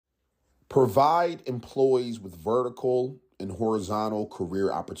Provide employees with vertical and horizontal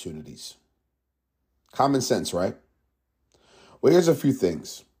career opportunities. Common sense, right? Well, here's a few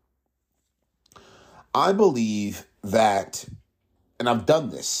things. I believe that, and I've done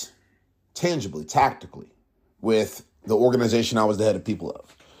this tangibly, tactically, with the organization I was the head of people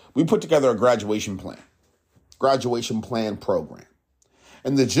of. We put together a graduation plan program.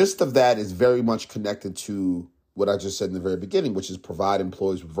 And the gist of that is very much connected to what I just said in the very beginning, which is provide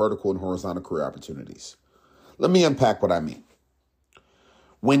employees with vertical and horizontal career opportunities. Let me unpack what I mean.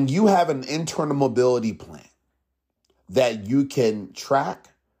 When you have an internal mobility plan that you can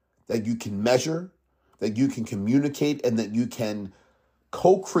track, that you can measure, that you can communicate, and that you can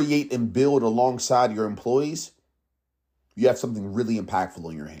co-create and build alongside your employees, you have something really impactful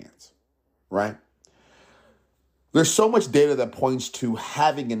in your hands, right? There's so much data that points to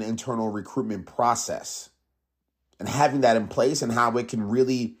having an internal recruitment process and having that in place and how it can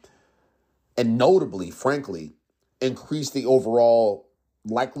really, and notably, frankly, increase the overall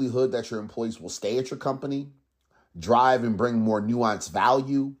likelihood that your employees will stay at your company, drive and bring more nuanced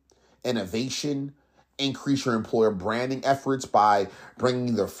value, innovation, increase your employer branding efforts by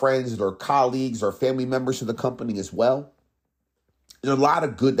bringing their friends, their colleagues, or family members to the company as well. There's a lot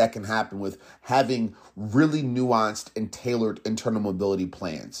of good that can happen with having really nuanced and tailored internal mobility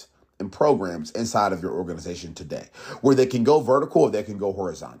plans and programs inside of your organization today, where they can go vertical or they can go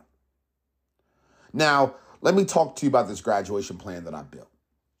horizontal. Now, let me talk to you about this graduation plan that I built.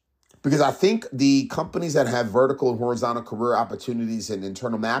 Because I think the companies that have vertical and horizontal career opportunities and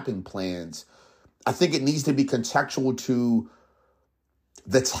internal mapping plans, I think it needs to be contextual to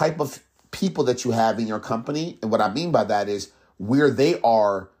the type of people that you have in your company. And what I mean by that is where they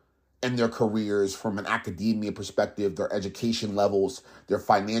are in their careers from an academia perspective, their education levels, their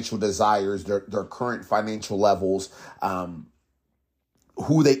financial desires, their current financial levels,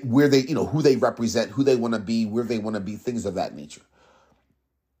 who they represent, who they want to be, where they want to be, things of that nature.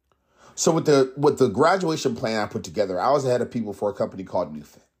 So with the graduation plan I put together, I was the head of people for a company called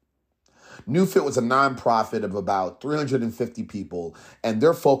NewFit. NewFit was a nonprofit of about 350 people, and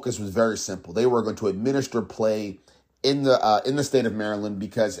their focus was very simple. They were going to administer play in the state of Maryland,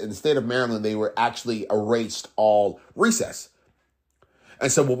 because in the state of Maryland, they were actually erased all recess.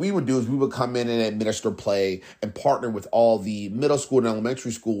 And so what we would do is we would come in and administer play and partner with all the middle school and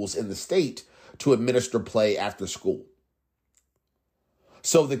elementary schools in the state to administer play after school.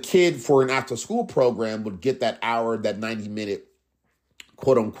 So the kid for an after school program would get that hour, that 90-minute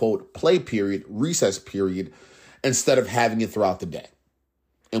quote unquote play period, recess period, instead of having it throughout the day.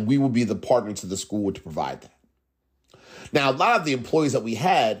 And we would be the partner to the school to provide that. Now, a lot of the employees that we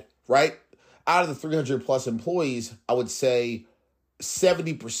had, right, out of the 300 plus employees, I would say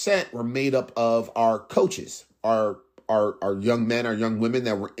 70% were made up of our coaches, our young men, our young women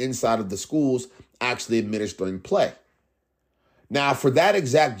that were inside of the schools actually administering play. Now, for that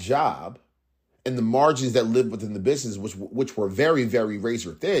exact job and the margins that lived within the business, which were very, very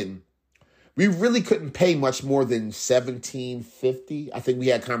razor thin, we really couldn't pay much more than $17.50. I think we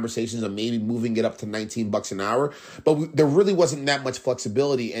had conversations of maybe moving it up to $19 an hour, but there really wasn't that much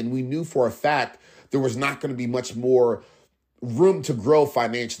flexibility. And we knew for a fact there was not going to be much more room to grow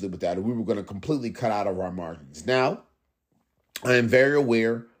financially with that. And we were going to completely cut out of our margins. Now, I am very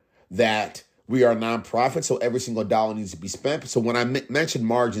aware that we are a nonprofit, so every single dollar needs to be spent. So when I mention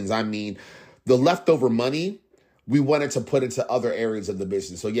margins, I mean the leftover money we wanted to put into other areas of the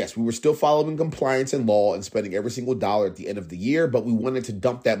business. So yes, we were still following compliance and law and spending every single dollar at the end of the year, but we wanted to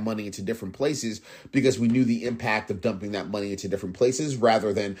dump that money into different places because we knew the impact of dumping that money into different places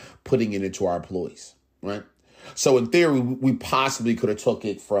rather than putting it into our employees, right? So in theory, we possibly could have took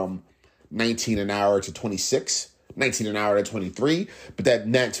it from 19 an hour to 26, 19 an hour to 23, but that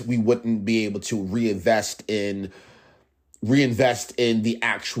meant we wouldn't be able to reinvest in the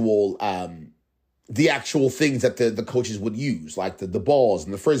actual things that the coaches would use, like the balls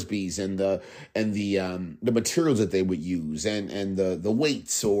and the frisbees and the materials that they would use and the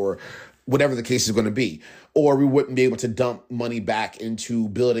weights or whatever the case is going to be. Or we wouldn't be able to dump money back into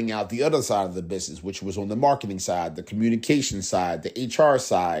building out the other side of the business, which was on the marketing side, the communication side, the HR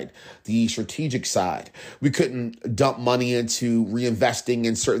side, the strategic side. We couldn't dump money into reinvesting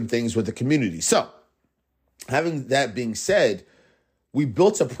in certain things with the community. So having that being said, we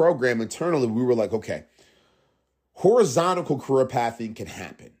built a program internally. We were like, okay, horizontal career pathing can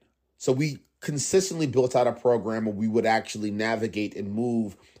happen. So we consistently built out a program where we would actually navigate and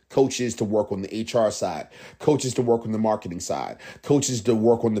move coaches to work on the HR side, coaches to work on the marketing side, coaches to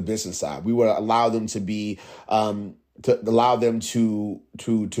work on the business side. We would allow them to be, to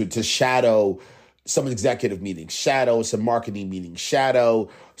shadow some executive meetings, shadow some marketing meetings, shadow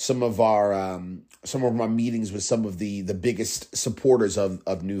some of my meetings with some of the biggest supporters of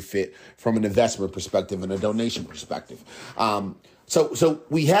NewFit from an investment perspective and a donation perspective. So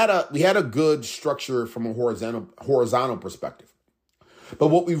we had a good structure from a horizontal perspective. But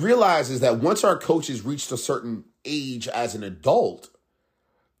what we realized is that once our coaches reached a certain age as an adult,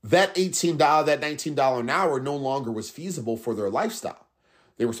 that $18, that $19 an hour no longer was feasible for their lifestyle.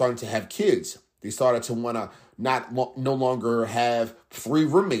 They were starting to have kids. They started to want to no longer have 3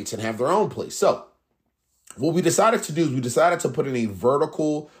 roommates and have their own place. So what we decided to do is we decided to put in a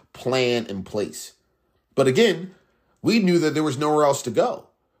vertical plan in place. But again, we knew that there was nowhere else to go.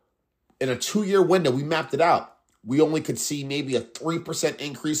 In a 2-year window, we mapped it out. We only could see maybe a 3%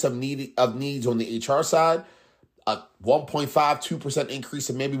 increase of needs on the HR side, a 1.5, 2%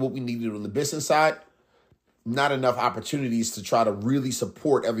 increase in maybe what we needed on the business side. Not enough opportunities to try to really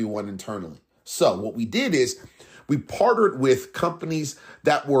support everyone internally. So what we did is we partnered with companies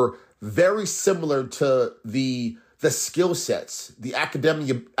that were very similar to the skill sets, the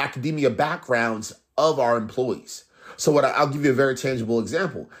academia backgrounds of our employees. So I'll give you a very tangible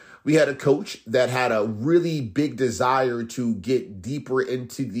example. We had a coach that had a really big desire to get deeper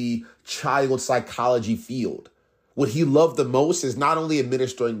into the child psychology field. What he loved the most is not only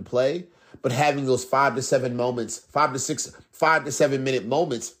administering play, but having those 5 to 7 minute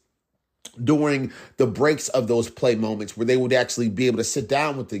moments during the breaks of those play moments where they would actually be able to sit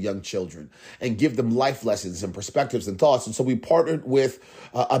down with the young children and give them life lessons and perspectives and thoughts. And so we partnered with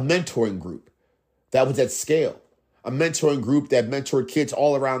a mentoring group that was at scale, a mentoring group that mentored kids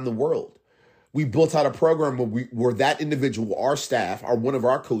all around the world. We built out a program where that individual, our staff, one of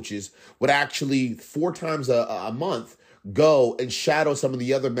our coaches, would actually 4 times a month go and shadow some of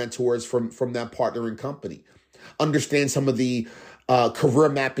the other mentors from that partnering company, understand some of the career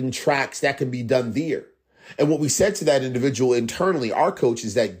mapping tracks that can be done there. And what we said to that individual internally, our coach,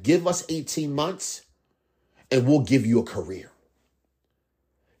 is that give us 18 months and we'll give you a career.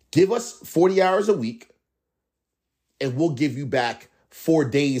 Give us 40 hours a week and we'll give you back 4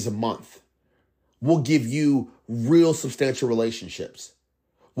 days a month. We'll give you real substantial relationships.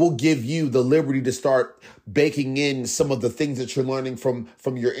 We'll give you the liberty to start baking in some of the things that you're learning from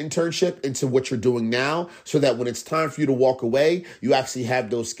your internship into what you're doing now, so that when it's time for you to walk away, you actually have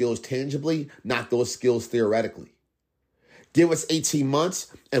those skills tangibly, not those skills theoretically. Give us 18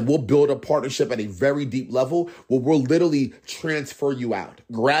 months and we'll build a partnership at a very deep level where we'll literally transfer you out,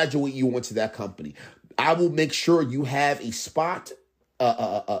 graduate you into that company. I will make sure you have a spot,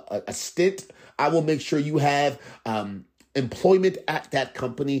 a stint. I will make sure you have employment at that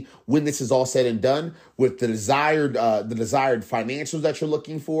company when this is all said and done, with the desired financials that you're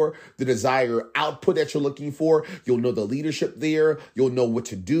looking for, the desired output that you're looking for. You'll know the leadership there. You'll know what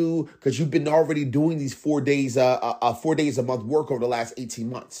to do because you've been already doing these 4 days a month work over the last 18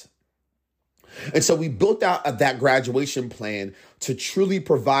 months. And so we built out that graduation plan to truly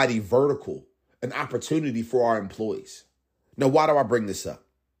provide an opportunity for our employees. Now, why do I bring this up?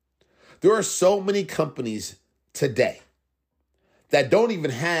 There are so many companies today that don't even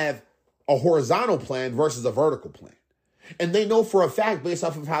have a horizontal plan versus a vertical plan. And they know for a fact, based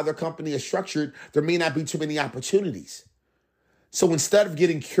off of how their company is structured, there may not be too many opportunities. So instead of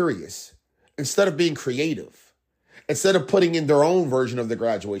getting curious, instead of being creative, instead of putting in their own version of the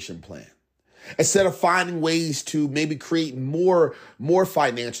graduation plan, instead of finding ways to maybe create more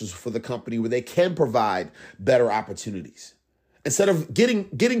financials for the company where they can provide better opportunities, instead of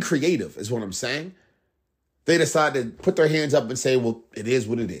getting creative is what I'm saying, they decided to put their hands up and say, well, it is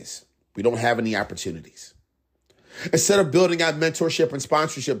what it is. We don't have any opportunities. Instead of building out mentorship and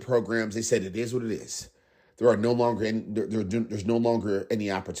sponsorship programs, they said it is what it is. There's no longer any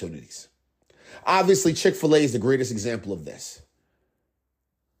opportunities. Obviously, Chick-fil-A is the greatest example of this.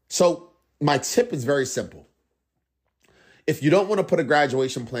 So my tip is very simple. If you don't want to put a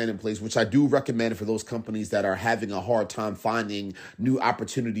graduation plan in place, which I do recommend for those companies that are having a hard time finding new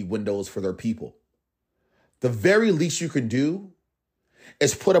opportunity windows for their people, the very least you can do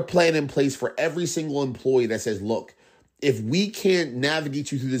is put a plan in place for every single employee that says, look, if we can't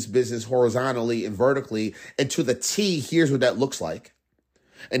navigate you through this business horizontally and vertically and to the T, here's what that looks like.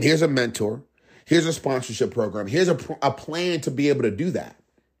 And here's a mentor. Here's a sponsorship program. Here's a plan to be able to do that.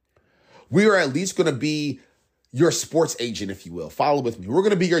 We are at least going to be your sports agent, if you will. Follow with me. We're going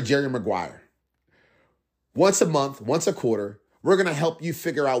to be your Jerry Maguire. Once a month, once a quarter, we're going to help you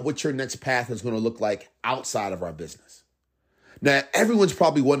figure out what your next path is going to look like outside of our business. Now, everyone's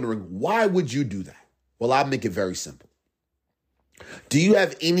probably wondering, why would you do that? Well, I'll make it very simple. Do you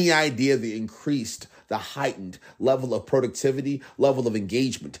have any idea the the heightened level of productivity, level of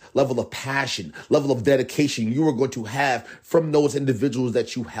engagement, level of passion, level of dedication you are going to have from those individuals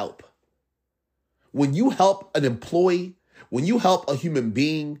that you help. When you help an employee, when you help a human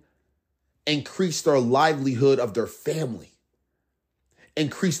being increase their livelihood of their family,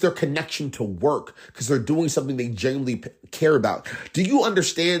 increase their connection to work because they're doing something they genuinely care about. Do you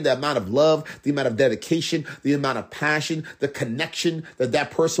understand the amount of love, the amount of dedication, the amount of passion, the connection that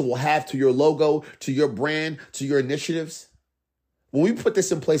that person will have to your logo, to your brand, to your initiatives? When we put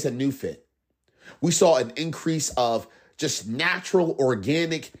this in place at NewFit, we saw an increase of just natural,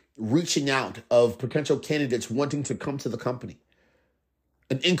 organic reaching out of potential candidates wanting to come to the company,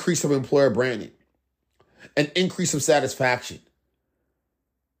 an increase of employer branding, an increase of satisfaction.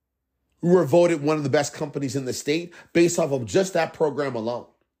 We were voted one of the best companies in the state based off of just that program alone.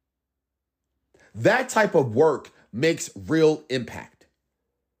 That type of work makes real impact.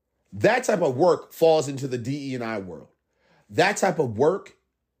 That type of work falls into the DE&I world. That type of work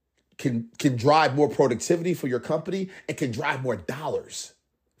can drive more productivity for your company and can drive more dollars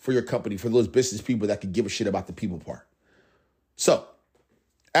for your company, for those business people that can give a shit about the people part. So,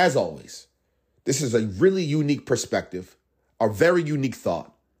 as always, this is a really unique perspective, a very unique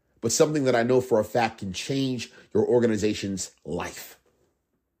thought, but something that I know for a fact can change your organization's life.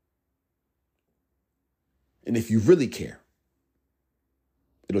 And if you really care,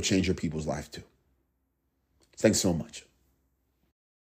 it'll change your people's life too. Thanks so much.